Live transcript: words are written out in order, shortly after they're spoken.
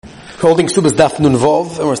Holding Kesubos Daf Nun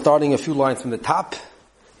Vov, and we're starting a few lines from the top.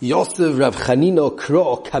 Yosef Rav Chanino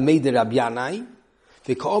Kro Kamei de Rab Yanai,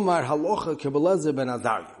 V'Komar Halocha Kebelezer Ben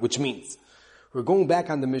Azariah, which means we're going back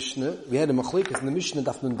on the Mishnah. We had a Machlikas in the Mishnah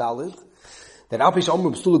Daf Nun Daled that Alpish Omer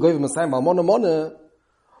B'Stula Goyim Masayim Balmona Mona,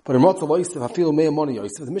 but in Ratzah Yosef Hafil Mei Mona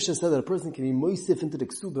Yosef. The Mishnah said that a person can be Moisef into the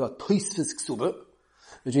Kesubah, a Toisfis Kesubah,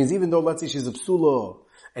 which means even though let's say she's a Psula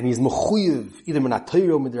and he's mechuyev either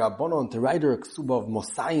minatayro midrabanon to write her a Kesubah of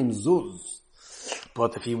Mosayim Zuz.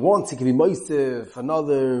 But if he wants, he can be moisef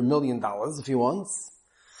another $1 million if he wants.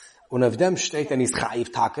 One of them steht and he's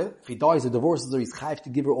chayiv taka. If he dies or divorces her, he's chayiv to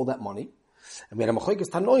give her all that money. And we had a machlokas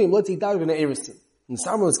tanoim. Let's say he died with an erisin. And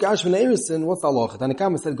Samar was gash with an erisin. What's the halacha?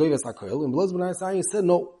 Tanakama said goyves lakoil. And Belaz ben Isai said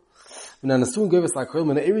no. When an asun goyves lakoil,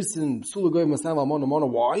 when an erisin psula goyv masam amon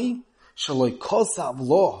amon. Why? Shaloi kosav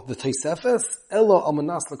lo the teisefes elo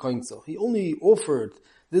amanas lakoinzo. He only offered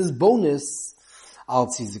this bonus.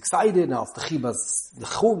 Als he's excited, als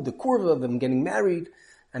the kurva of them getting married,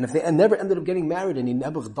 and if they never ended up getting married and he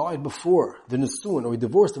never died before the Nesuin, or he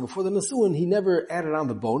divorced her before the Nesuin, he never added on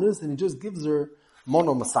the bonus, and he just gives her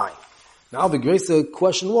mono masai. Now the great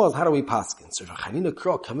question was, how do we paskin? So Chanina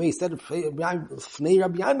Krok Kamei said Fnei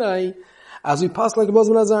Rabbi Yanai, as we pass like a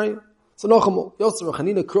Bosman Azariah. So Nochamo, Yosef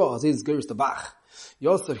Chanina Krok, as is Geris the Bach.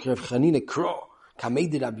 Yosef Chanina Krok.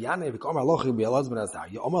 Kamei de Rabbi Yanai, v'komar lochi b'yalaz ben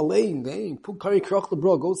Azariah. Omar lein, put kari krach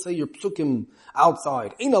lebro, go say your psukim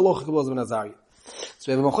outside. Ein alochi b'yalaz ben Azariah.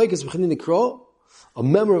 So we have a machlokas v'chanina kro, a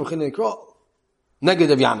member of v'chanina kro, neged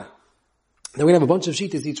Rabbi Yanai. Then we have a bunch of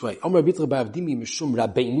shittas each way. Omar Rabbi Yitzchak bar Avdimi mishum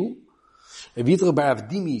Rabbeinu. Rabbi Yitzchak bar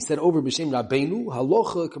Avdimi said over b'shem Rabbeinu,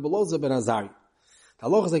 halocha k'b'yalaz ben Azariah. The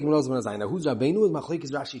halacha is like b'yalaz ben Azariah. Now who's Rabbeinu? Is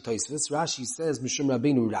machlokas Rashi Tosfos. Rashi says mishum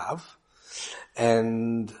Rabbeinu Rav.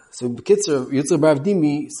 And so Bekitzer, Yitzchak bar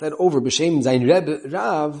Avdimi said over b'shem zayin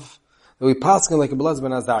Rav that we pass him like a Belaz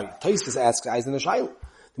ben Azariah. Tosfos asks eyes in the shaila.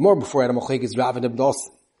 The more before Adam Achleik Rav and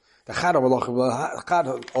Abdosin. The Chada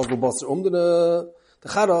also Basar the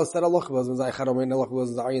Chada said Allah was Zay Chada and Allah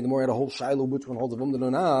was Zay. The more had a whole shaila which one holds of Umdan or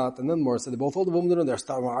not, and then more said they both hold of Umdan and they're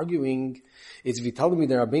starting arguing. It's if you tell me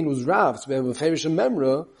that Rabbein was Rav, so we have a famous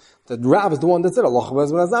memra that Rav is the one that said Allah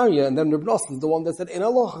was ben Azariah, and then Reb Nosson is the one that said in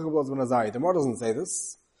Allah was ben Azariah. The more doesn't say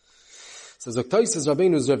this. So Zoktoy says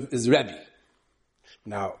Rabbein is Rebbe.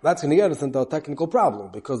 Now, that's going to get us into a technical problem,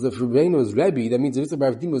 because if Rabbeinu was Rebbe, that means Yitzchak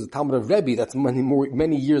bar Avdimi was a Talmud of Rebbe, that's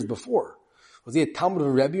many years before. Was he a Talmud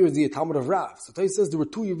of Rebbe or was he a Talmud of Rav? So Tais says there were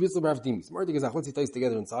two Yitzchak bar Avdimis. Marty Gezach, let's see Tais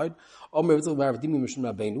together inside. Omer Yitzchak bar Avdimi Mishum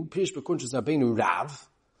Rabbeinu, Pirish Bekunshus Rabbeinu Rav,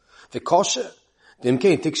 V'koshe,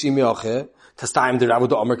 V'imkein Tikshi Miache, Tastayim the Rav,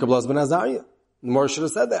 the Omer Kablas ben Azariah. The more should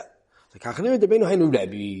have said that. The Kachanir the Rabbeinu Hainu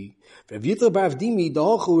Rebbe, Rav Yitzchak bar Avdimi, the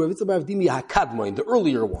Hochu, Rav Yitzchak bar Avdimi HaKadmoin, the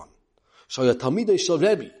earlier one. Shoya Talmidei Shel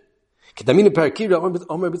Rebbe. Kedamina Perakira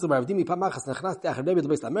Omer Yitzchak bar Avdimi Pamachas Nechnas Te'achar Rebbe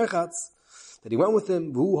L'beis Lamerchatz, that he went with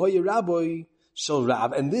him, V'hu Hoya Rabbi Shel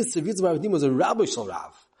Rav, and this Rav Yitzchak bar Avdimi was a Rabbi Shel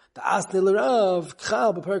Rav. The Asne L'Rav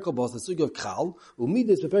Kchal B'Perikal Bos, the sugi of Kchal,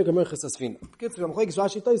 U'midas B'Perikal Merchas Asfina. Because the Machlekes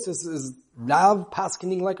Rashi Tais is Rav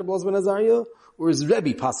paskening like a Belaz ben Azariah, or is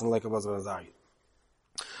Rebbe paskening like a Belaz ben Azariah?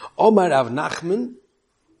 Omar Rav Nachman,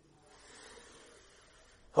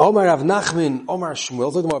 Omar Rav Nachman, Omar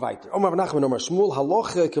Shmuel, so the more weiter. Omar Rav Nachman, Omar Shmuel,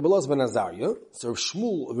 Halocha kebelaz ben Azariah. So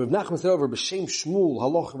Shmuel, Rav Nachman said over b'shem Shmuel,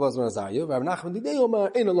 Halocha kebelaz ben Azariah. Rav Nachman didei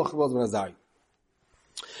Omar, ein Halocha kebelaz ben Azariah.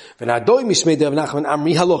 V'nadoi mishmei Rav Nachman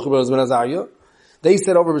Amri Halocha kebelaz ben Azariah. They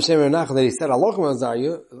said over b'shem Rav Nachman that he said Halocha ben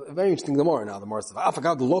Azariah. A very interesting Gemara now. The Gemara says, I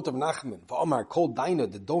forgot the lot of Nachman. V'Omar kol daina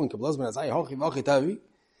the doin kebelaz ben Azariah. Hochi v'ochi tavi.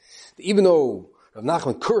 Even though Rav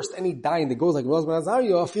Nachman cursed any dying that goes like Belaz ben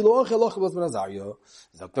Azariah, afilu oche aloche Belaz ben Azariah.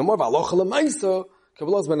 He's like, no more, v'aloche l'maisa,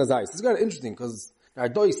 kebelaz ben Azariah. So it's kind of interesting, because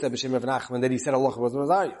Nardoi said b'shem Rav Nachman that he said aloche Belaz ben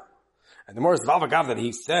Azariah. And the more is Vavagav that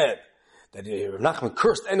he said that Rav Nachman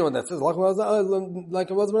cursed anyone that says aloche like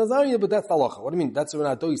Belaz ben Azariah, but that's aloche. What do you mean? That's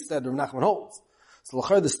what Nardoi said Rav Nachman holds. So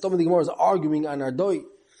l'chayr, the stomach of the Gemara is arguing on Nardoi.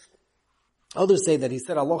 Others say that he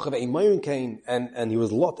said aloche v'eimayrin kain, and he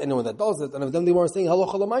was lot anyone that does it, and of them they were saying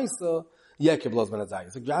aloche l'maisa, Yekib Belaz ben Azariah.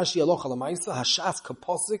 So Rashi alocha l'maisa hashas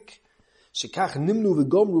kaposik shekach nimnu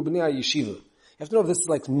v'gomru b'nei Yeshiva. You have to know if this is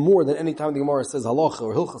like more than any time the Gemara says halacha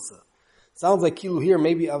or hilchasa. Sounds like kilu here.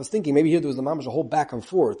 Maybe I was thinking maybe here there was a mamash a whole back and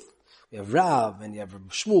forth. You have Rav and you have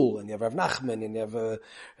Shmuel and you have Rav Nachman and you have Rabbi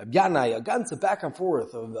Yanai. A ganze back and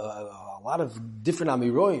forth of a lot of different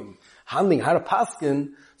amiroim handling how to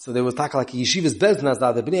paskin. So there was talking like a yeshiva's beznaz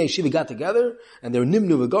that the bnei yeshiva got together and they were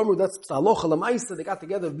nimnu v'gomer. That's halacha lemaisa. They got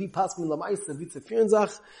together vi pasmin lemaisa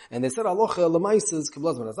vitzefirnzach, and they said halacha lemaisa is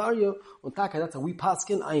kiblaz ben Azariah. And that's a we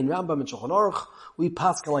paskin ayin Rambam and Shulchan Aruch. We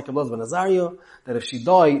paskin like kiblaz ben Azariah that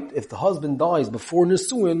if the husband dies before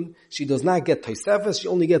nisuin, she does not get tosefes. She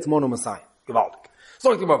only gets mono masai. Gewaltig.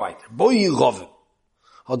 So ich mal weiter. Boy Rovin.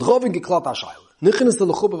 Hat Rovin geklat ashayl. Nichnes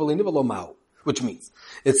le chuba v'leiniv lo mau. Which means,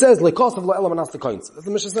 it says, lekosav lo elo manas lekoinsa. As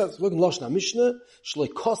the Mishnah says, look in Loshna Mishnah,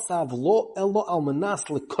 shlekosav lo elo al manas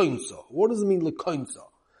lekoinsa. What does it mean lekoinsa?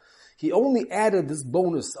 He only added this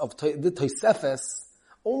bonus of the Tosefes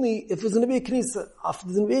only if it's going to be a knisa. If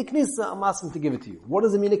it's going to be a knisa, I'm asking to give it to you. What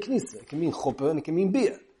does it mean a knisa? It can mean chuppah and it can mean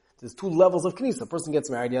beer. There's two levels of knisa. A person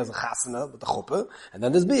gets married, he has a chasana with the chuppah, and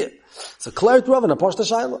then there's beer. So, Claire Rav and Aposhta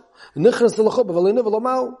Shaila. Nichras to l'chuppah v'leiniv lo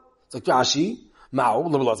mau. It's like Rashi, mau,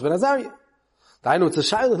 l'belos ben Azariah. I know it's a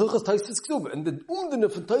shaila hilchas Tosfos Ksubah, and the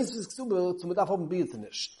umdene von Tosfos Ksubah zum darf haben bier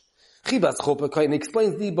nicht. Chibas chuppah koine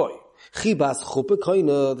explains the boy. Chibas chuppah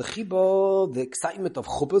koine, the chiba, the excitement of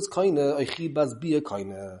chuppah is koine, or chibas bier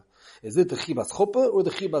koine. Is it the chibas chuppah or the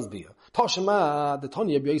chibas bier? Toshema, the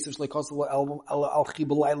Tanya Rabbi Yosef shleikosel al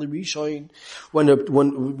chiba laila rishoin. When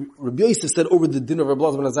Rabbi Yosef said over the dinner of Rabbi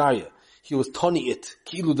Elazar ben Azariah, he was tani it,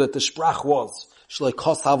 kilu that the sprach was. And we can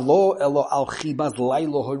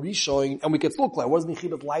look like, what does mean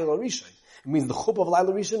chibas laila rishon? It means the chuppah of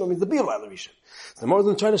laila rishon or means the beer of laila rishon. So the more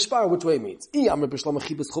than trying to spar which way it means.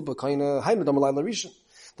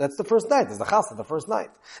 That's the first night. That's the chasa, the first night.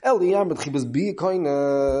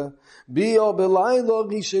 B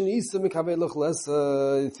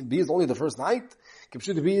is only the first night. B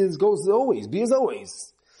goes always. B is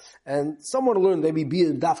always. And someone learned maybe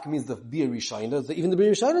beer dafka means the beer rishayna. Even the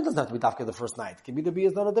beer rishayna doesn't have to be dafka the first night. It can be the beer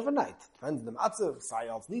is done a different night. Depends on the matzah, sai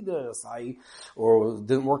else neither, sai, or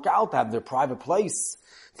didn't work out to have their private place.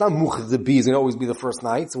 It's not much the beer is going to always be the first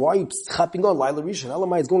night. So why are you chapping on Laila Rishon?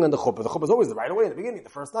 Elamai is going on the chuppah. The chuppah is always right away in the beginning,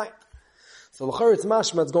 the first night. So l'char it's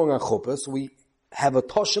mashma, it's going on chuppah. So we have a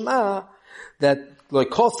toshema that like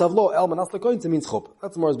kosav lo el manas lekoinza means chuppah.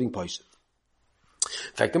 That's more as being paishet.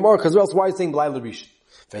 In fact, the more because else why is saying Laila Rishon?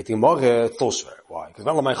 Why? Because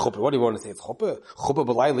what do you want to say? It's chuppah. Chuppah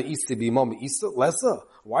b'layla isa b'imam isa lesser.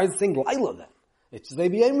 Why is it saying Laila then? It's just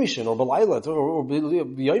b'yom rishon or b'layla or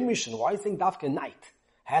b'yom rishon. Why is it saying dafka night?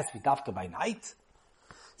 Has to be dafka by night.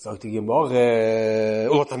 So the Gemara,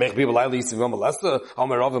 u'tamech bi b'layla isa b'imam lesser.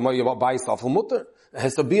 Amar Rav ma by safel mutter. It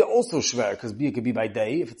has to be also shver because beer could be by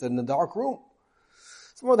day if it's in the dark room.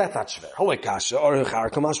 So well, that's not shver. Holei kasha or char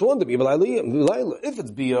kamash one to be b'layla. If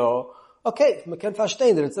it's beer. Okay, we can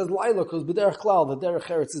verstehen that it says Laila, because b'derech klal, the derech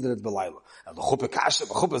eretz is that it's b'Laila. And the chuppah kasha,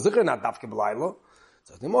 the chuppah zikr not dafke b'Laila.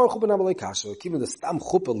 So the more chuppah not b'Laila kasha, even the stam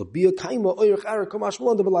chuppah l'biyah kaima, oirech ara kamash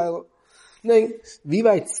v'londa b'Laila. Nay, wie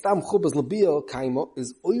weit stam chuppah's l'biyah kaima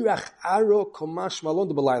is oirech ara kamash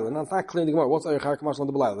v'londa b'Laila. Now it's not clear in the Gemara, what's oirech ara kamash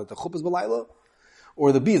v'londa b'Laila? That the chuppah's b'Laila,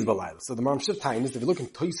 or the bee is b'Laila? So the Maram Shiv time is, if you look in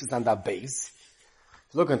Toysis and that base,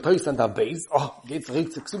 geht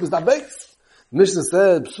zurück zu Kesubos that base. Mishnah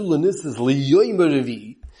said, Psulanis is liyoyim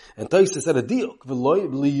revi, and Taisa said a deal.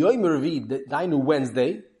 Liyoyim revi, Dainu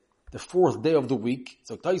Wednesday, the fourth day of the week.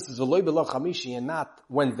 So Taisa is v'loy b'lo chamishi, and not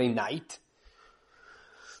Wednesday night.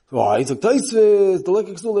 Why? So Taisa is the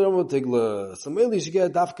lekik sul yom tigla. So mainly you should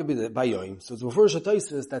get dafka by yoyim. So it's refers to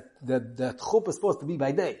Taisa is that chuppah is supposed to be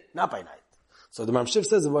by day, not by night. So the Maram Shiv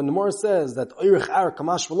says, when the Gemara says that oirich ar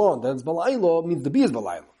kamash v'lon, that it's b'laylo, means the bee is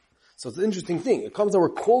b'laylo. So it's an interesting thing. It comes that we're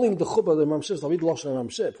calling the chuppah, the Maram Shiv, so I'll read the Lashon Maram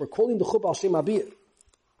Shiv. We're calling the chuppah al shem abiyah.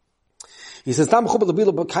 He says, Tam chuppah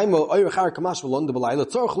l'biyah b'kaimo, oirech ar kamash v'lon de b'laylo,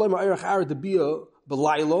 tzorach loyma oirech ar de biyah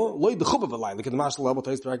b'laylo, loy de chuppah b'laylo, because the Mash level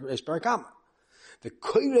taste perakama. The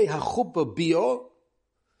koirei ha-chuppah biyah,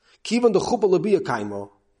 kivan de chuppah l'biyah kaimo,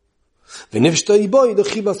 v'nifshtoi boy, the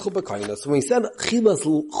chibas chuppah kaina. So when he said chibas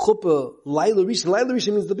chuppah layla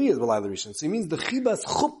rishon means the biyah is b'layla rishon. So he means the chibas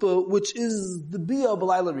chuppah, which is the biyah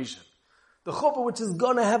b'layla rishon. The chuppah which is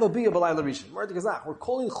gonna have a biyah b'layla rishon. We're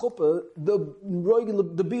calling chuppah the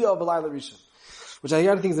biyah b'layla rishon. Which I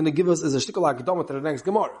hear things and they give us as a shtikol akadama to the next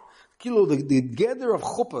Gemara. Kilo, the gather of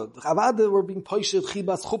chuppah, the chavada were being poished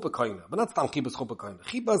chibas chuppah kaina. But not stam chibas chuppah kaina.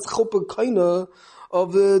 Chibas chuppah kaina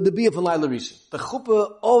of the biyah from Laila Rishon. The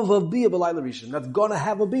chuppah of a biyah b'Laila Rishon. That's gonna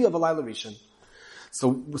have a biyah b'Laila Rishon.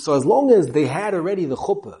 So as long as they had already the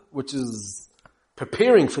chuppah, which is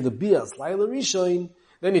preparing for the biyah's Laila Rishon,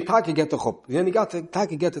 then you get the chuppah. Then you get the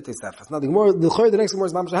tesefes. Now the next Gemara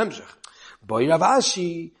is Mamsha Hemshech. Boy Rav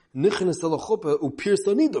Ashi, nichnas to the chuppah,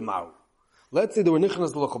 upirsa nida mau. Let's say they were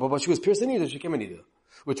nichnas to the chuppah, but she was pierced nida, she came in nida.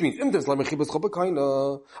 Which means, im des la mechibas chuppah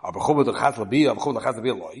kaina, aber chuppah der chaz labiyah, aber chuppah der chaz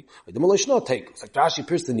labiyah loi, the malay shna take. It's like Rashi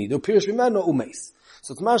pierced the needle, pierced v'mano umeis.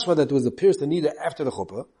 So it's mashma that there was a pierced the needle after the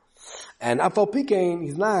chuppah, and afal pikein,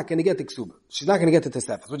 he's not going to get the ksubah. She's not going to get the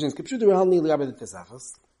tesefas, which means kipshudu rahal nili gabe the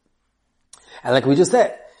tesefas. And like we just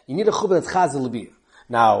said, you need a chuppah that's chaz labiyah.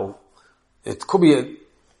 Now, it could be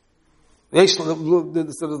there's a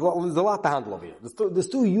lot to handle over here. There's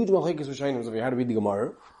two huge machlekes rishonim over here, how to read the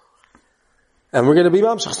Gemara. And we're going to be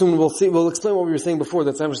mamshach soon. We'll explain what we were saying before.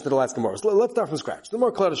 That's answer to the last Gemara. So let's start from scratch. The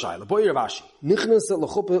more clear shayla. Boy Rav Ashi. Nichnas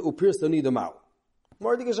lechuppah upirst anida mau.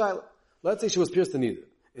 More diga shayla. Let's say she was pierced anida.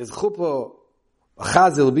 Is chuppah a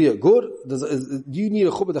chaz l'biyah good? Do you need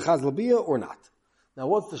a chuppah the chaz l'biyah or not? Now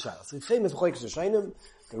what's the shayla? So famous machlekes rishonim,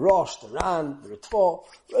 the Rosh, the Ran, the Ritva.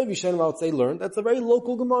 Every rishonim I would say learned. That's a very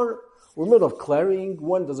local Gemara. We're in the middle of clearing.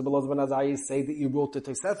 One, does the Belaz ben Azai say that you brought the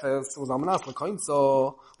Tosefes was Amanas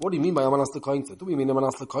L'Koinso? What do you mean by Amanas L'Koinso? Do we mean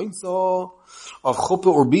Amanas L'Koinso? Of Chuppah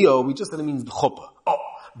or Bia, we just said it means the Chuppah. Oh,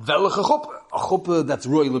 Velach Chuppah. A Chuppah that's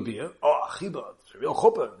royal Bia. Oh, a Chiba. It's a real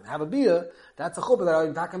Chuppah. And have a Bia, that's a Chuppah that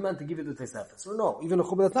I'm talking meant to give you the Tosefes. Or no, even a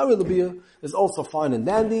Chuppah that's not real Bia is also fine and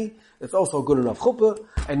dandy. It's also good enough Chuppah,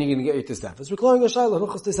 and you're going to get your Tosefes. We're calling a Shaila,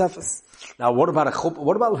 Hilchas Tosefes. Now, what about a Chuppah?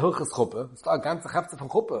 What about Hilchas Chuppah? It's got a ganze Hefze from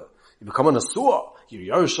Chuppah. You become an Asua,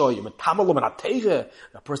 you're Yersha, you're Metamalum and Atege.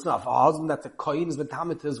 A person of a husband that's a Kohen is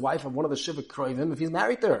Metamit to his wife of one of the Shiva Kroivim if he's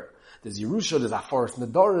married to her. There's Yerusha, there's Aforus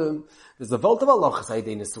Nedarim, there's a Velt of Allah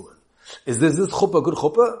Chasayde Nesuan. Is this chuppah a good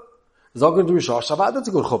chuppah? Is all going to do Rishosh? Avad, it's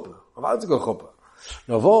a good chuppah. Avad, it's a good chuppah.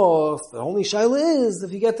 Now, the only shaila is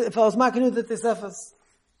if I was making it, it's Efes.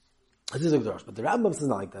 This is a good Rosh. But the Rambam says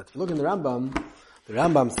not like that. If you look in the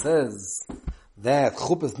Rambam says that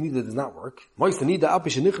chuppah's nida does not work. Moist nida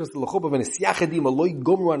apish nichras to chuppah when it's yachedim aloy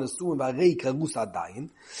gomru an asuim v'arei karus adayin.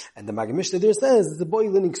 And the Magamishta there says it's a boy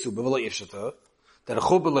learning ksuba v'lo yifshata that a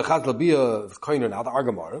chuppah lechaz labia is koiner now the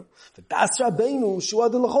argamar. But das rabbeinu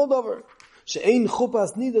shuad l'chodover she'ein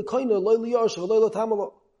chuppah's nida koiner loy liyosh v'loy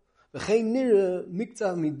lotamalo v'chein nira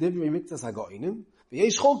mikta midivri mikta sagoinim.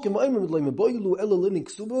 V'yesh chol k'ma'imim v'loy meboilu ela learning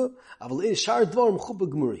ksuba aval shar dvarim chuppah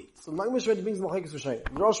gmuri. So the Magamish already brings the Machekes Rishayim.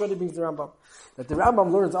 The Rosh already brings the Rambam. That the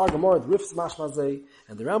Rambam learns our Gemara, the Rif's Mashmazeh,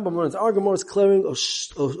 and the Rambam learns our Gemara is clearing a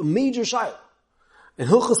major shayla. In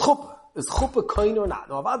Hilchas Chuppah, is Chuppah koin or not?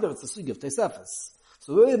 Now, Avadar, it's a sugi of Teisefes.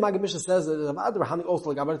 So the way the Magamish says that Avadar, Hani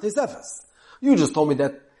also like Avadar Teisefes. You just told me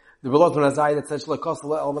that the Belot Ben Azai that says, Shlekos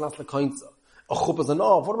Almanas Lekoinza. A chuppah is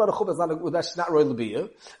enough. What about a chuppah? That's not royal biyah.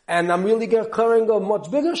 And I'm really clearing a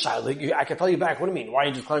much bigger shayla. I can tell you back. What do you mean? Why are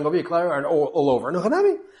you just clearing over here? Clear all over? No,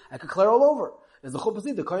 Hanami. I could clear all over. Is the chuppah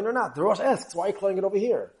either coin or not? The Rosh asks, why are you clearing it over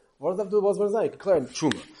here? What does that have to do with what's You can clear in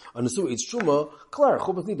truma. On the suit, it's truma. Clear.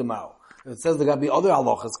 Chuppahs need the mao. It says there got to be other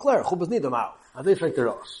halachas. Clear. Chuppahs need the mao. I think it's like the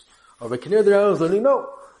Rosh. Or by Kinir the Rosh learning, no.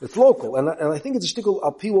 It's local. And I think it's a shtickle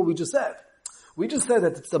alpi what we just said. We just said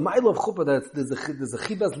that it's the mile of chuppah that there's a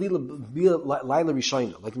chibas laila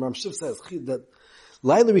rishayna. Like Ram Shiv says, that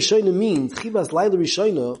laila rishayna means, chibas laila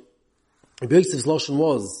rishayna, Rabbi Yosef's lashon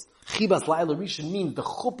was, chibas laila rishon means the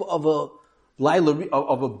chuppah of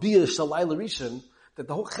a biyah shal laila rishon, that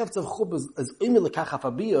the whole chefts of chuppah is imil lekachaf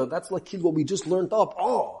abiyah. That's like what we just learned up.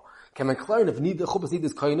 Oh, can I clear if the chuppahs need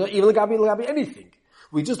this kaina, even legabi anything.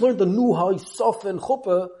 We just learned the new high soften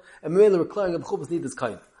chuppah, and maybe we're clearing if chuppahs need this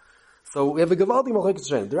kaina. So we have a Gavaldi Machlekes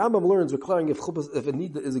Rishonim. The Rambam learns we're clearing if a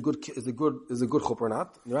need is a good chuppah or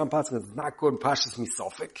not. The Rambam passes it's not good pashas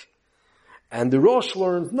misofik. And the Rosh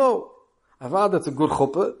learns no. Avad it's a good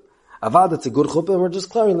chuppah. Avad it's a good chuppah, and we're just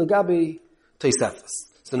clearing legabi teisefes.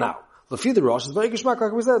 So now, Lafi the Rosh is very geshmak,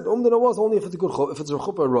 like we said. That was only if it's a good chuppah, if it's a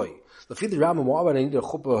chuppah roy. Lafi the Rambam, why would I need a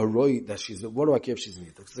chuppah roy that she's? What do I care if she's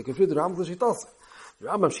neat? Because the Rambam she does. The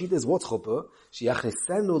Rambam she is what's chuppah? She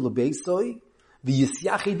yachnesenu lebeisoi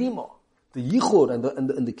v'yisyachidimo. The yichur and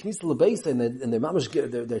the knis lebeis and the mamash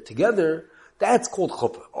they're together. That's called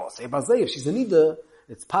chuppah. Oh, say bazay if she's a nida,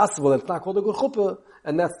 it's possible that it's not called a good chuppah,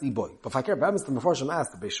 and that's the boy. But if I care, the Mefarshim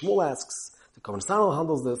asks, the Beis Shmuel asks, the Kohen Sanel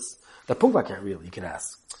handles this. The Punkvakar really, you can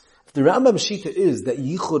ask. If the Rambam Shita is that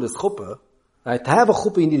yichur is chuppah, right? To have a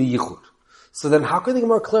chuppah you need a yichur. So then how can you get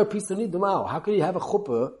more clear piece of nida now? How can you have a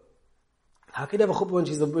chuppah? How can you have a chuppah when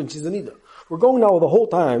she's a nida? We're going now the whole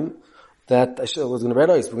time that I was going to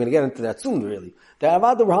read ice. We're going to get into that soon, really. The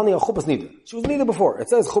Avada were handling a chuppah's nida. She was nida before. It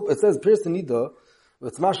says pierce the nida.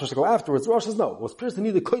 It's mashma to go afterwards. Rosh says no. It was pierce the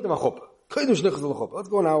nida koydem a chuppah. Koydem shnichas l'chuppah. Let's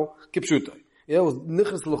go now. Kipshutai. Yeah, it was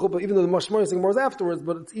nichas l'chuppah. Even though the mashma is more afterwards,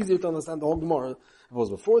 but it's easier to understand the whole Gemara. If it was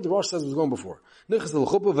before, the Rosh says it was going before. Nichas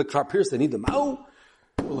l'chuppah v'kvar pierce the nida ma'u.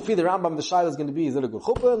 Well, the the Rambam, the shayla is going to be, is it a good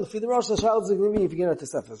chuppah? And the Rosh, the shayla is going to be, if you get out to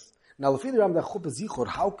Sefes. Now, the Rambam, the chuppah zichur,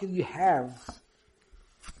 how can you have? How can you have a chuppah when she's a nida? She was nida before. It says chuppah. It says pierce the nida ma'u. Well, the Rambam, the shayla is going to be, is it a good chuppah? And the Rosh, the shayla is going to be, if you get out to Sefes. Now, the Rambam, the chuppah zichur, how can you have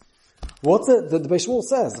What's it? The Beis Shmuel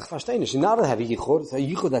says, you're not to have a yichud. So a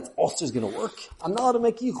yichud that's osir is going to work. I'm not allowed to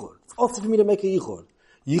make a yichud. It's osir for me to make a yichud.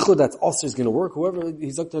 Yichud that's osir is going to work. Whoever,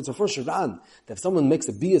 he's like, it's a first Shirdan. That if someone makes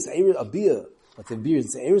a biyah, let's say biyah,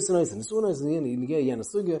 it's a erisonais, and nesuanais, and you get a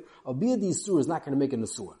nesugah, a biyah the yisur is not going to make a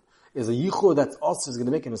nesuan. Is a yichud that's osir is going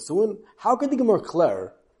to make a nesuan? How can they get more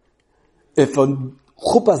clear if a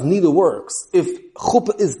chuppah's nida works, if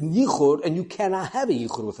chuppah is yichud, and you cannot have a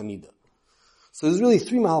yichud with a nida? So there's really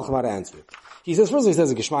three mahalchim how to answer it. He says, first he says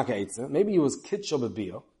a geshmaka eitzah. Maybe he was kitcha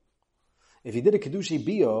b'biyah. If he did a kedushay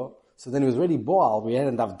biyah, so then he was already baal, we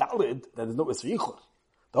hadn't have dalid, that there's no isra yichud.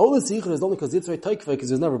 The whole isra yichud is only because yitzray taikveh, because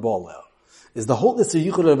there's never baal there. Is the whole isra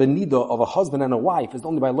yichud of a nida of a husband and a wife is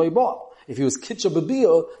only by loy baal. If he was kitcha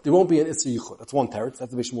b'biyah, there won't be an isra yichud. That's one teretz.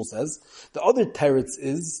 That's the Beis Shmuel says. The other teretz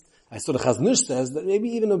is, I saw the Chaznish says, that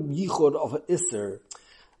maybe even a yichud of an isra,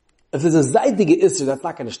 if there's a zaydige isser, that's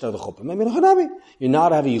not going to stir the chuppah. Maybe you're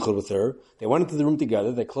not having yichud with her. They went into the room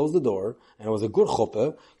together. They closed the door, and it was a good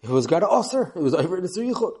chuppah. It was got a osser. It was over an isser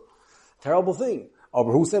yichud. Terrible thing. Oh,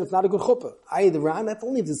 but who said it's not a good chuppah? That's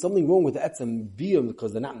only if there's something wrong with the etzem biyum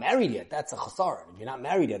because they're not married yet. That's a chasar. If you're not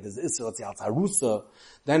married yet, there's isser. Let's say al harusa,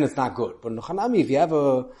 then it's not good. But in Chanami, if you have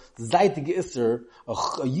a zaydige isser, a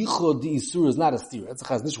yichud the isur is not a steer. That's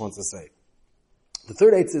what Chaznish wants to say. The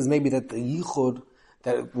third eitzah is maybe that the yichud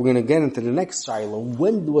that we're going to get into the next shiur.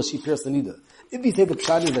 When was she pierced the nida? If you say the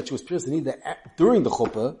pshat is that she was pierced the nida during the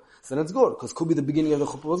chuppah, so then it's good, because could be the beginning of the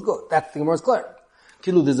chuppah was good. That's the Gemara is clear.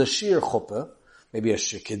 Kilu, there's a shiur chuppah, maybe a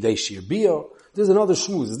kedei shiur biyah. There's another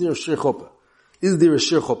shmuz. Is there a shiur chuppah? Is there a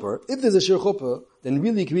shiur chuppah? If there's a shiur chuppah, then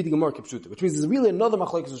really you can read the Gemara kipshuta, which means there's really another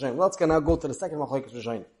machlokes v'shayim. Let's now go to the second machlokes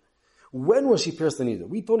v'shayim. When was she pierced the nida?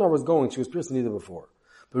 We thought I was going, she was pierced the nida before.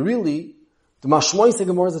 But really, the mashmoy say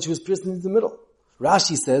Gemara is that she was pierced in the middle.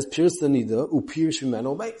 Rashi says, pierce the nida, upirish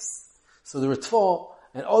v'meno beis. So the Ritva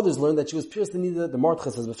and others learned that she was pierced the nida, the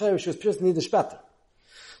Martcha says, she was pierced the nida shpeter.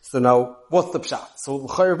 So now, what's the pshat? So,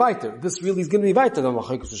 l'chayr vayter. This really is going to be vayter than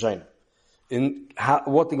l'chayr k'shayna. In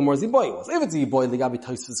what the Gemara's iboy was. If it's iboy, l'gabi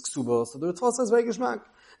taisvis Kesubos, so the Ritva says, very geshmak.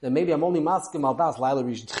 Then maybe I'm only masking al das, laila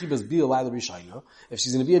rish, tchibas bil, laila rishayna. If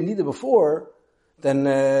she's going to be a nida before, then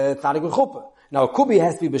it's not a good chuppah. Now, it could be, it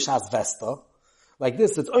has to be b'shas vesta. Like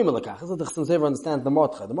this, it's oimelakach. This is what the Chasam Sofer understands the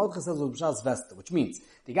Mordcha. The Mordcha says it was B'shas Vesta, which means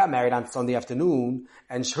they got married on Sunday afternoon,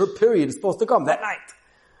 and her period is supposed to come that night.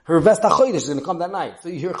 Her Vesta Chodesh is going to come that night. So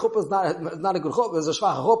your chuppah is not a good chuppah, it's a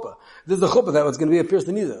shvacha chuppah. This is a chuppah that was going to be a pierced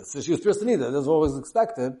nida. So she was pierced nida. That's what was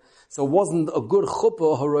expected. So it wasn't a good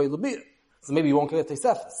chuppah, haroi l'bir. So maybe you won't get a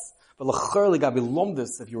tesefes. But l'chayr l'gabi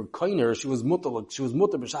lomdis, if you were koiner, she was mutter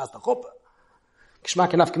b'shas the chuppah.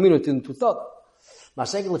 Kishmak enough community in Tutada.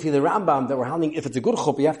 Masha'kel, if you're the Rambam that we're handling, if it's a good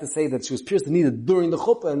chuppah, you have to say that she was pierced the nida during the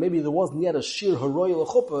chuppah, and maybe there wasn't yet a shir haroyal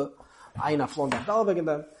chuppah, ayin aflon da'dalveg in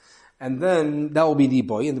them, and then that will be the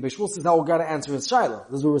boy. And the Beis Shmuel says that will gotta answer his shaila.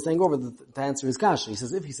 This is what we're saying over to answer his kasha. He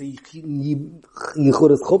says if you say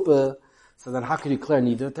yichud is chuppah, so then how can you declare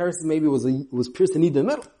nida? Teres maybe it was pierced the nida in the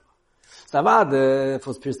middle. Stavad, if it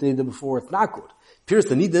was pierced the nida before, it's not good. Pierced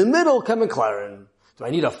the nida in the middle, come and clarin. Do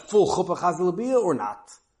I need a full chuppah chazal biyah or not?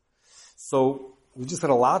 So we just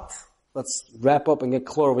had a lot. Let's wrap up and get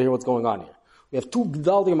clear over here what's going on here. We have two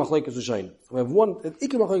gedaldige machlokes v'shayim. We have one, the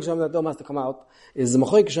ikar machlokes v'shayim that has to come out, is the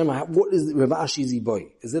machlokes v'shayim, what is Rav Ashi's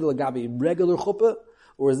iboy? Is it legabi regular chuppah,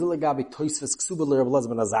 or is it legabi toisves ksuba l'Rav Elazar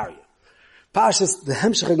ben Azariah? Pashas, the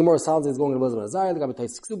hemshech Gemara sounds is going to Elazar ben Azariah, legabi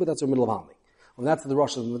toisves ksuba, that's our middle of handling. When that's the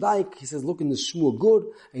Rosh of the Medaik, he says, look in the Shmuel good,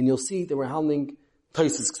 and you'll see that we're handling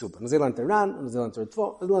toisves ksuba. Nazelan Tehran, Nazelan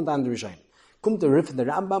Teretvo, Nazelan Dan Derushayin. Come to the Rif in the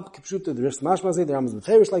Rambam, Kipshuta, the Rif Mashma say, the Rambam is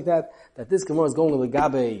beferish like that this Gemara is going to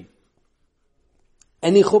legabe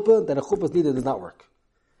any chuppah, that a chuppah's nida does not work.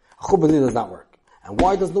 A chuppah's nida does not work. And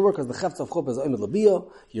why doesn't it work? Because the chefts of chuppah is oimed labiyah,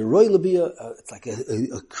 yeroi labiyah, it's like a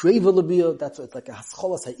kreva labiyah, it's like a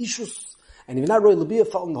hascholas ha'ishus, and if you're not roi labiyah,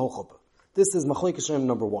 fall in the whole chuppah. This is Machlokes V'shayim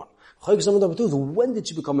number one. Machlokes V'shayim number two is when did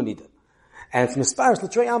she become a nida? And it's misparis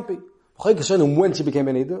l'trei ampi. Machlokes V'shayim when she became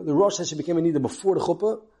a nida. The Rosh says she became a nida before the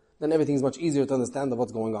chuppah, then everything is much easier to understand of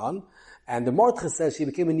what's going on. And the Martcha says she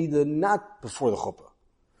became a nida not before the chuppah.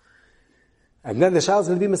 And then the shayla is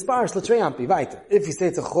going to be misparis l'trei ampi, weiter. If you say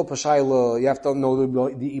it's a chuppah shayla, you have to know the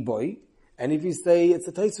iboy. And if you say it's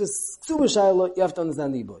a taisvis ksuba shayla, you have to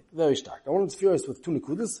understand the iboy. Very stark. I want to be furious with two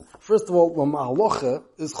nekudas. First of all, when ma'alocha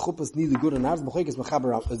is chuppah's nida good and ours, b'choik is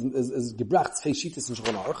mechaber, is gebracht zwei shitas in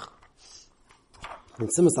Shulchan Aruch. In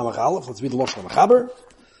Simas HaMachalef, let's read the Losh HaMachaber.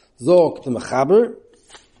 Zog the Machaber,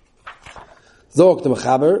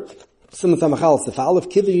 Simas HaMachalef, Sefalef,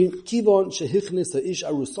 Kivon shehichnis ha'ish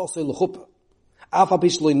arusosei l'chuppah. Afa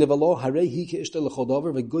Bishloi Nivalo, Hare Hike Ishtel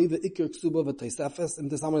Chodover, Vegoive Iker Ksuba V'Teisefes,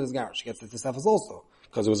 and Tesaman is Gar. She gets the Teisefes also,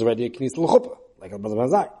 because it was already a Knis L'chuppah, like a Brother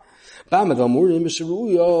Mazai. Bamad Amurim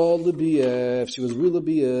Misharuya Libya, if she was real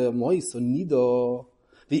Libya, Mois or Nido,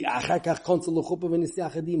 the Achakach Consul L'chuppah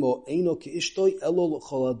V'Nisiachadimo, Eino Ki Ishtoi, Elo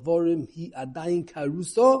L'choladvorim, Hi Adayin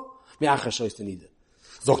Karuso, Me'achashois Tenida.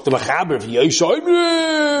 Zogt der Mechaber, wie ich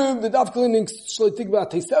schäume, der darf kleinen Schleitig bei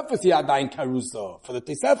Teisefes, ja, dein Karuso, für der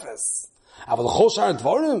Teisefes. Aber der Choshar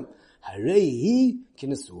Dvorim, Harei hi,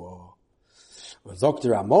 Kinesuo. Und sagt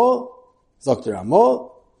der Amo,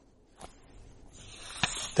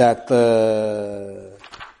 that,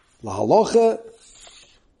 la halacha,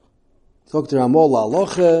 sagt der Amo, la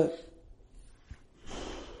halacha,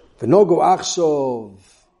 v'nogo achshov,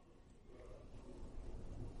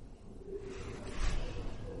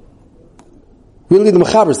 really, the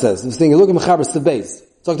Mechaber says, this thing, look at Mechaber Sibbeis.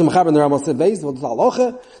 Talk to Mechaber in the Rambam Sibbeis, what is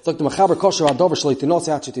halacha? Talk to Mechaber kosher adover shalei tinos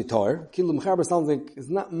yachit tor. Kilu Mechaber sounds like, it's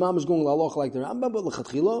not mamish going halacha like the Rambam, but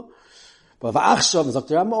lechatchila. But va'achshav, and talk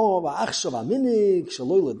to Rambam, va'achshav aminig,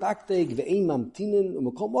 shaloi ledaktek, ve'ein mamtinin,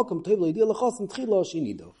 u'makom mokom tev le'idiyah lechosim tchilo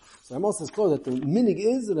shinido. So Rambam says clear that the minig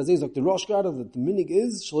is, and as he says, the Rosh Gard, that the minig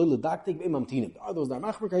is, shaloi ledaktek, ve'ein mamtinin. Are those that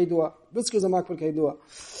machber kaidua? Bitzkers are machber kaidua.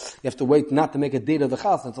 You have to wait not to make a date of the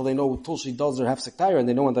chas until they know till she does or have sectire, and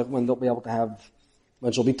they know when they'll be able to have,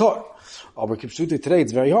 when she'll be tor. Over Kipshuti today,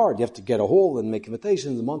 it's very hard. You have to get a hole and make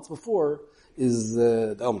invitations the months before.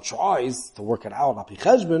 The tries to work it out, api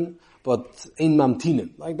cheshbon, but in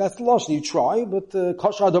mamtinin. Like, that's the lashon. You try, but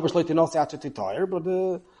kosher adover shloi tinos yachet titayr, but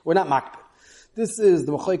we're not makbid. This is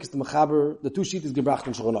the mechoikis, the mechaber, the two sheet is gebracht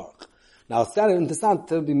in Shulchan Aruch. Now, it's very interesting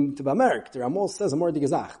to be American. The Ramos says a more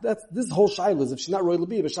digazach. This whole shaila is if she's not roy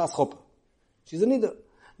l'bi, but shas choppah. She's a nida.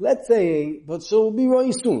 Let's say, but she'll be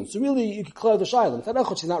roy soon. So really, you can clear the shaila.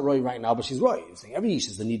 She's not roy right now, but she's roy. You're saying every ish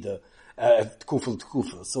is a nida, t'kufel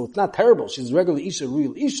t'kufel. So it's not terrible. She's regular isha,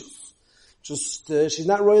 real ishus. Just, she's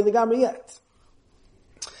not roy l'gamri yet.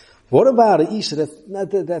 What about a isha that's not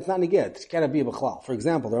neged? She cannot be a b'chlal. For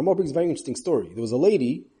example, the Ramo brings a very interesting story. There was a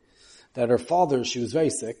lady that her father, she was very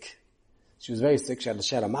sick. She had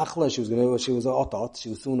a machla, she was a otot, she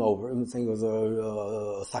was soon over. I'm saying it was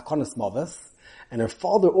a sakonis maves. And her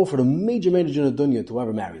father offered a major dunya to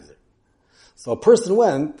whoever marries her. So a person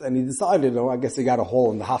went, and he decided, I guess he got a hole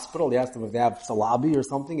in the hospital. He asked them if they have a lobby or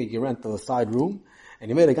something, he could rent the side room. And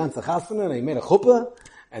he made a ganze chasana, and he made a chuppah,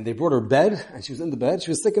 and they brought her bed, and she was in the bed, she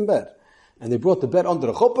was sick in bed. And they brought the bed under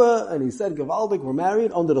the chuppah, and he said, Gevaldik, we're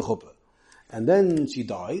married under the chuppah. And then she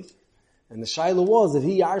died. And the shaila was, if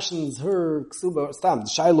he yarshins her ksuba stam, the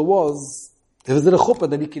shaila was, if it's in a chuppah,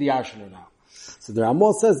 then he could yarshin her now. So the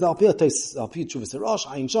Ramah says, the Alpiyah Chuvas Rosh,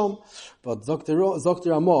 Ayin Shom, but Zok the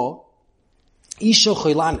Ramah, Isha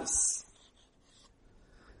Choylanis,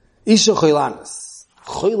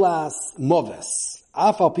 Choylas Moves,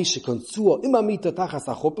 Afal Pisha Konsuo, Imamita Tachas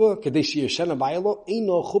HaChuppah, Kadesh Yirshena Bayalo,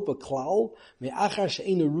 Eino Chuppah Klal, Me'achar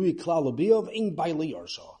She'eino Rui Klal L'Biyov, Ein Bayli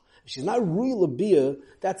Yorsha. If she's not real labia,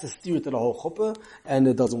 that's a steer to the whole chuppah, and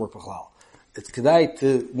it doesn't work for chlal. It's kedai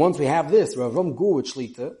to, once we have this, Rav Ram Gurwitz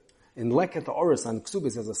Shlita, in Leket Oris on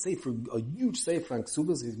Kesubos, has a huge sefer on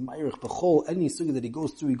Kesubos, he's Meirich B'chol, any sugi that he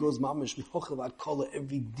goes through, he goes mamish, Michochel Vad Kola,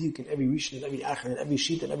 every dik, and every rishon, and every acher, and every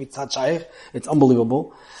sheet, and every tzad shayich. It's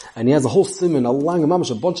unbelievable. And he has a whole simon, a long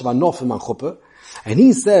mamish, a bunch of anofim on chuppah, and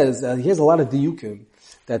he says, he has a lot of diyukim,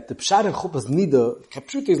 that the pshat and chuppah's nida,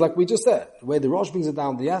 kapshuta is like we just said. The way the Rosh brings it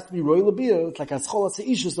down, there has to be roy labiyah, it's like a scholas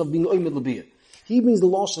ishus of being oimid labiyah. He brings the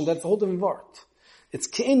lotion, that's a whole different word. It's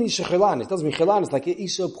ke'en isha chelan, it doesn't mean chelan, it's like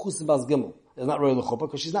isha pchusim bas gimel. It's not roy l'chuppah,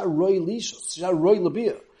 because she's not roy l'ishus, she's not roy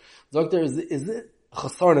labiyah. The doctor, is it a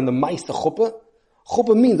chasarn in the maista chuppah?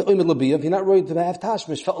 Chuppah means the oimid labiyah, if you're not roy to have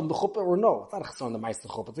tashmish, felt in the chuppah, or no. It's not a chasarn in the maista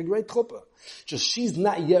chuppah, it's a great chuppah. Just she's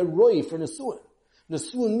not yet roy for nesuin.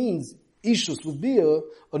 Nesuin means ishus with beer,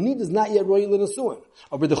 or need is not yet royal in a suin.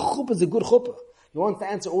 Or the chuppah is a good chuppah. He wants to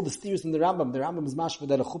answer all the steers in the Rambam. The Rambam is mashma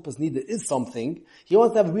that a chuppah's nida is something. He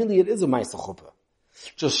wants to have really it is a ma'isa chuppah.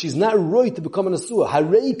 Just she's not roy to become an asua.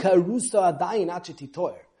 Harei karusa adayin acheti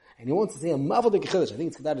toyer. And he wants to say a mavadek chiddush. I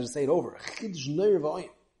think it's kedai to say it over. Chiddush noyer v'oyim.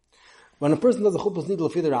 When a person does a chuppah's nida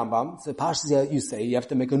lefi the Rambam, so pashas you say you have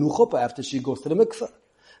to make a new chuppah after she goes to the mikveh.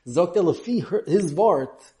 Zokte lefi his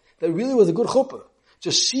vart that really was a good chuppah.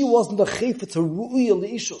 Just she wasn't a chayfet to ru'iyah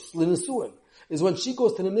li'ishus, li'nesuin. Is when she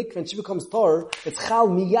goes to the mikveh and she becomes tar, it's chal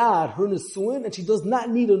miyad, her nesuin, and she does not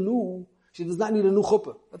need a new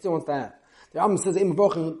chuppah. That's what he wants to add. The Rambam says, Eim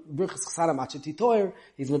Birchas Chsaram Acheti Toyer,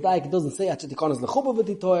 he's medayik, it doesn't say Acheti Konas Lechuppah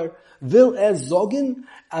V'ti Toyer, will as zogin,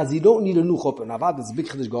 as you don't need a new chuppah. Now, what is a big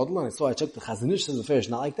Chiddush Gadol, and I checked the Chazanish, says the fair is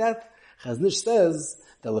not like that. Chaznish says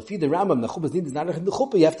that lefi the Rambam, the chuppah's need is not in the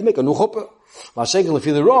chuppah, you have to make a new chuppah. Mashenkel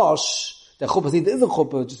lefi the Rosh, the chuppah's need is a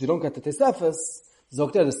chuppah, just you don't get the tesefes.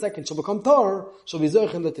 Zokter, the second shall become tar, shall be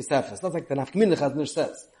zoich in the tesefes. That's like the nafkmin Chaznish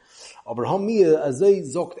says. Aber hamiyah azay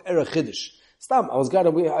zokt erech chiddush. Stam,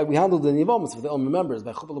 we handled the nivamas for the Elmer members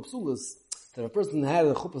by chuppah l'psulas. That if a person had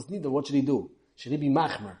a chuppah's nida, what should he do? Should he be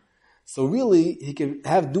machmer? So really, he could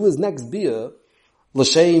do his next bia,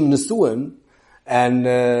 l'shem nesuin, and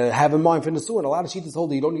have in mind for nesuin. A lot of shittas hold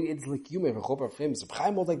that you don't need edus l'kiyumeh for chuppah. Famous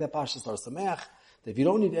Reb holds like that pashas or sameach. That if you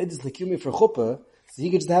don't need edus l'kiyumeh for chuppah, so he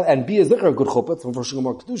could just have, and bia is a good chuppah, it's for shigam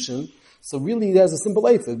or kedushin. So really, there's a simple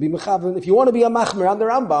answer. Be mechaven. If you want to be a machmer on the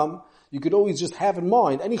Rambam, you could always just have in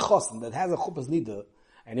mind any chosin that has a chuppah's nida,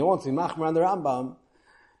 and he wants to be machmer on the Rambam,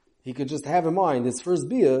 he could just have in mind his first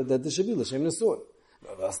bia that this should be l'shem nesuin.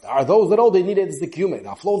 Are those that they need edus l'kiyumeh?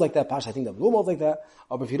 Now flow like that, Pash, I think that Blum holds like that.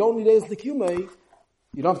 But if you don't need edus l'kiyumeh,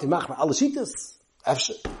 you don't have to machmer al shitas.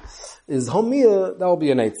 Afshir is homia, that will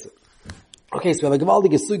be an eitzah. Okay, so we have a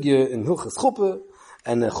gewaldige sugya in Hilchas Chuppah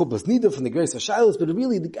and Chuppah's nida from the grace of Shilos, but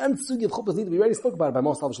really the ganze sugya of Chuppah's nida we already spoke about it by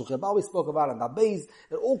Moshe Shulchan Aruch. We spoke about it on Dabeis.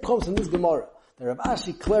 It all comes from this Gemara. The Rav Ashi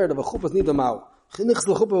declared of a Chuppah's nida mau. Chinichs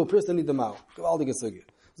l'chuppah person nida mau. Gewaldige sugya.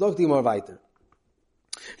 Sagt die mal weiter.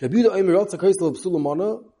 Rabbi Yehuda Omer Rotza Kaisel B'Sulam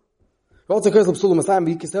Mana. Rotza Kaisel B'Sulam Masayim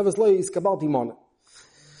V'Yikesevas Lo Yiskabalti Mana.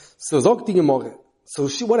 So sagt die Gemara. So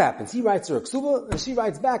what happens? He writes her a ksuba, and she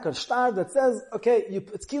writes back a star that says, "Okay,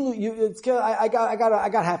 it's kilu. I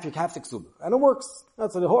got half the ksuba, and it works.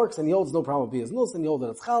 That's what it works." And he holds no problem with nus, and he holds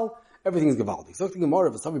that it's chal. Everything is gevaldi. So the Gemara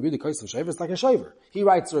of somebody be the kaisel shaver, it's like a shaver. He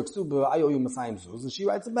writes her a ksuba, I owe you masayim zuz, and she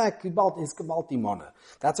writes it back. His kabalti mana.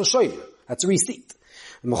 That's a shaver. That's a receipt.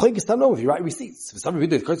 And if you write receipts,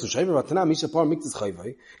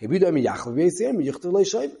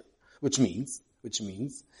 which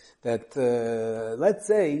means that let's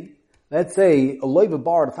say a loiva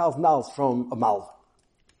borrowed $1,000 from a malva.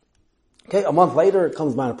 Okay, a month later it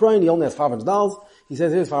comes by a prime, he only has $500. He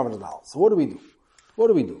says, "Here's $500." So what do we do?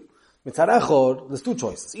 Mitzad echad, there's two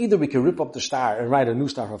choices. Either we can rip up the star and write a new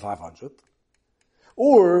star for 500.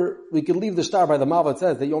 Or we could leave the star by the malva that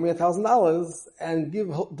says that you owe me $1,000 and the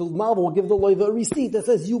malva will give the loiva a receipt that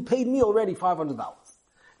says you paid me already $500.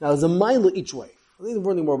 Now there's a mile each way. I think we're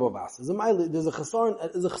learning more about Vas. There's a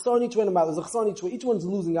chasarn each way and a mile. There's a chasarn each way. Each one's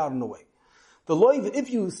losing out in a way. The loiva,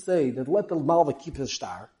 if you say that let the malva keep his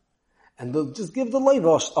star and just give the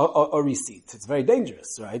loiva a receipt, it's very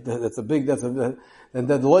dangerous, right? And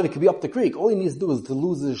the loiva could be up the creek. All he needs to do is to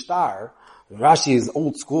lose his star. Rashi is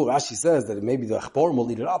old school. Rashi says that maybe the chporim will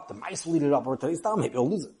lead it up, the mice will lead it up, or maybe he'll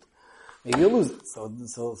lose it.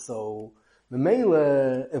 So the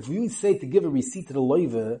mele, if we say to give a receipt to the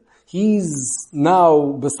loiva, he's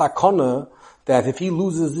now besakona that if he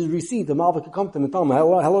loses his receipt, the malva could come to him and tell him,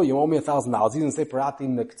 hello, you owe me $1,000. He didn't say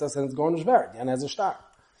paratim the Katz and it's garnish verd, and has a star.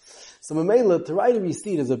 So mele, to write a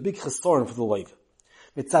receipt is a big chestorin for the loiva.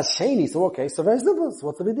 Mitzat sheni, so very simple. So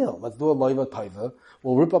what's the big deal? Let's do a loiva taiva.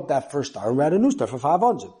 We'll rip up that first star and write a new star for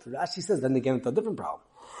 500. Rashi says then again it's a different problem.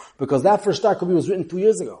 Because that first star could be was written 2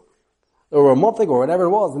 years ago. Or a month ago, or whatever it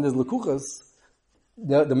was, and there's lekuchas.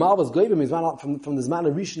 The malva's goyim is from the zman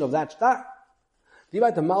rishon of that star. If you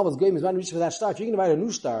write the malva's goyim is zman rishon for that star, if you're going to write a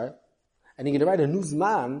new star, and you're going to write a new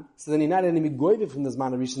zman, so then you're not any goyim from the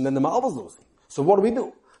zman rishon, then the malva's losing. So what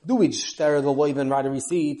do? Do we stare the loiva and write a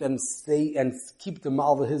receipt and say and keep the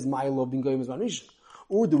malva his mile of being goyim zman rishon?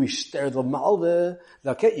 Or do we stare the malva,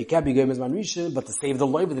 okay, you can't be goyim zman rishon, but to save the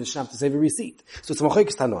loiva, then you shouldn't have to save a receipt. So it's a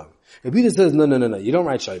machokes tanoim. Rabbi says, no, you don't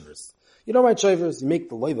write shivers. You don't write shivers, you make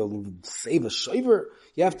the loiva save a shiver,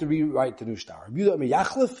 you have to rewrite the new star. You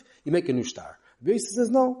make a new star. Rabbi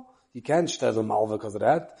says, no, you can't stare the malva because of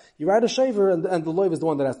that. You write a shiver and the loiva is the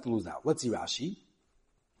one that has to lose out. Let's see Rashi.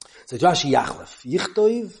 So Rashi yachlef.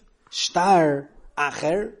 Yichtoiv, star,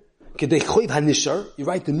 acher, kedei choiv hanishar, you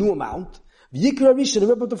write the new amount. V'yikra rishon,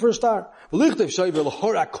 rip up the first star. V'lichtoiv shiver,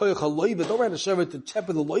 l'hora koyach ha-loiva, don't write a shiver to chepe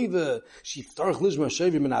the loiva, shiftarch lishma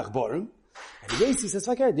shiver min achborim. And he says,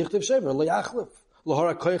 "Okay, dichtiv shaver lo yachlef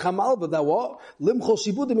lahara koyach hamalva that what limchol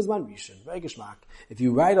shibudim is man rishon." Very geschmack. If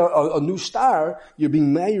you write a new star, you're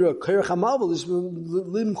being meira koyach hamalva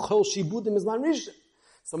limchol shibudim is man rishon.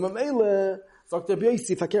 So mamela Dr.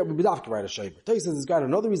 B'Yossi, if I can't be dafka write a shaver. He says there's got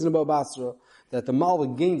another reason about Basra that the malva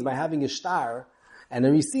gains by having a star and a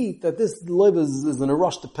receipt that this loiva is in a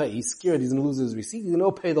rush to pay. He's scared he's going to lose his receipt. He's going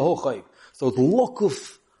to pay the whole chayv. So it's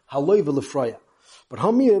lokuf haloiva lefraya. But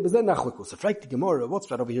Hamir, but then nachlikus. So, the Gemara, what's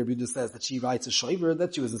right over here? Yehuda says that she writes a shiver,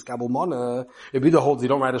 that she was in Skabel Mana. Yehuda holds you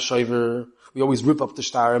don't write a shiver. We always rip up the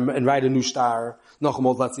star and write a new star.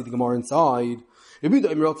 Nachamol, let's see the Gemara inside. Rabbi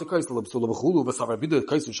Yehuda Omer Rotze Kaisel L'Psula B'Chulu V'Sav Rabbi Yehuda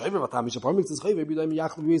Kaisel Shaver V'Tam Misha Parmik Tzis Chayver Rabbi Yehuda Omer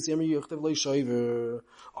Yachlev Yis Yemer Yichtav Lo Shaver.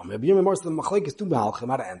 Rabbi Yehuda Morse the Machlekes Tu Behalchem.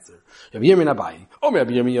 How to answer? Rabbi Yehuda Nabai.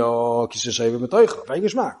 Rabbi Yehuda Kisha Shaver Metoicha. Very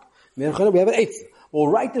geschmack. We have an eitzah. We'll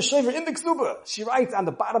write the shaver in the ksuba. She writes on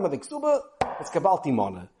the bottom of the ksuba, it's kabalti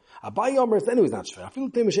mana. Abai Yomer is anyways not shver. I feel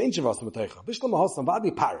the temish ain't shavas metoicha. Bishlam hosam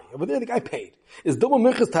vadi pari. Over there the guy paid. Is double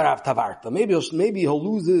minchas tarav tavarta. Maybe he'll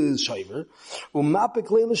lose his shaver. Umapik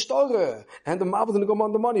leil shtoge. And the mav is going to go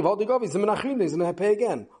on the money. Vadi gavi is going to pay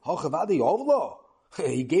again. Hocha vadi yovlo.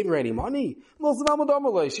 He gave her any money.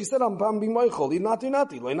 She said, I'm being Michael. Nati.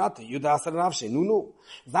 You das an afshe. No.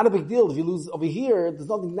 It's not a big deal. If you lose over here, there's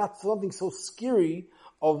nothing so scary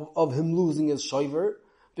of him losing his shaver,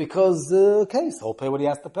 because, so he'll pay what he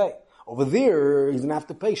has to pay. Over there, he's gonna have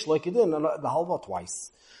to pay shloikidin, the halva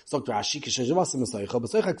twice. So Rashi, Kishajavas Masaycha,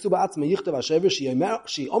 Basaycha Ksuba Atzma Yichtav HaShever,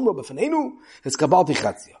 she omro b'feneinu, his kabalti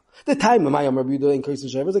chatzia. The time of my Rabbi Yehuda in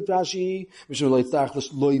Kaisel Shever, like Rashi, Mishum Leitzach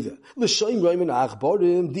Loive, L'shoim Roimen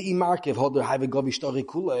Achborim, Di Imarkev Hoder Haive Govi Shtori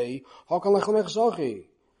Kulei, Hakan Lechel Mechshachi.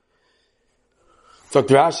 So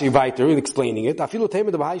Rashi weiter in explaining it. I feel the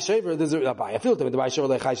time the Bahai Shever. There's a I feel the Bahai Shever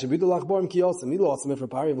like Chai Shevidu Lachborim Kiyos and Milo Asmef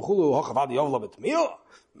Repari V'Chulu Hachavad Yovlavet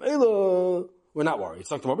Mila. We're not worried.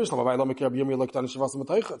 It's like the Mabishlam. I don't make Rabbi Yirmiyah look down Shavas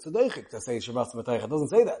Mataycha. It's a deichik to say Shavas Mataycha. It doesn't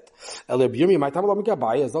say that. Rabbi Yirmiyah might have a lot of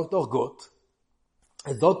Mikabaya. It's not doch good.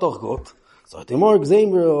 It's not doch good. So the more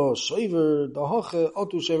Gzeimra Shaver the Hache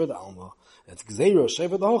Otu Shaver the Alma. It's Gzeimra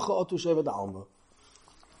Shaver the Hache Otu Shaver the Alma.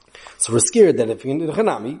 So we're scared that if you in the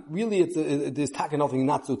Chanami, really it is taking nothing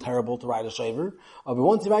not so terrible to write a shaver. But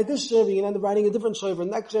once you write this shaver, you can end up writing a different shaver,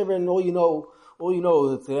 next shaver, and all you know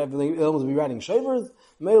that everything else will be writing shavers.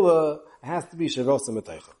 Mela has to be shavos and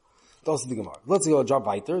metaycha. That's the Gemara. Let's go drop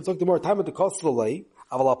weiter. It's like the more time of the cost for lay,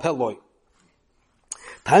 aval apeloi.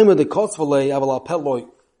 Time of the cost for lay, aval apeloi.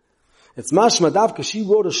 It's mashma davka. She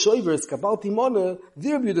wrote a shaver. It's kabalti mana.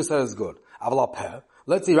 Their Yehuda said it's good. Aval apel.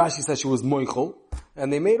 Let's say Rashi says she was moichel,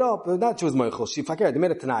 and they made up. Not she was moichel. She fakir. They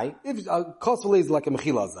made it tonight. If cost for lay is like a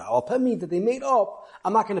mechila, aval apel means that they made up.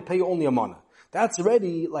 I'm not going to pay you only a mana. That's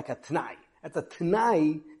already like a tanai. At the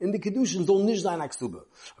Tanai, in the Kedushin, soll nicht sein Aksuba.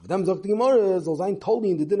 Auf dem sagt die Gemara, soll sein Toli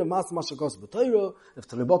in the din of Master Mashakos B'Teira, if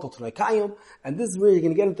Tanai Botol Tanai Kayim, and this is where you're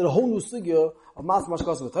going to get into the whole new sugya of Master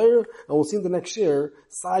Mashakos B'Teira, and we'll see in the next year,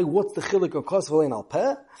 say what's the chilik of Kos V'Lein Al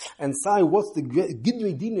Peh, and say what's the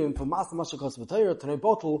Gidrei Dinim for Master Mashakos B'Teira, Tanai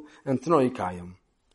Botol, and Tanai Kayim.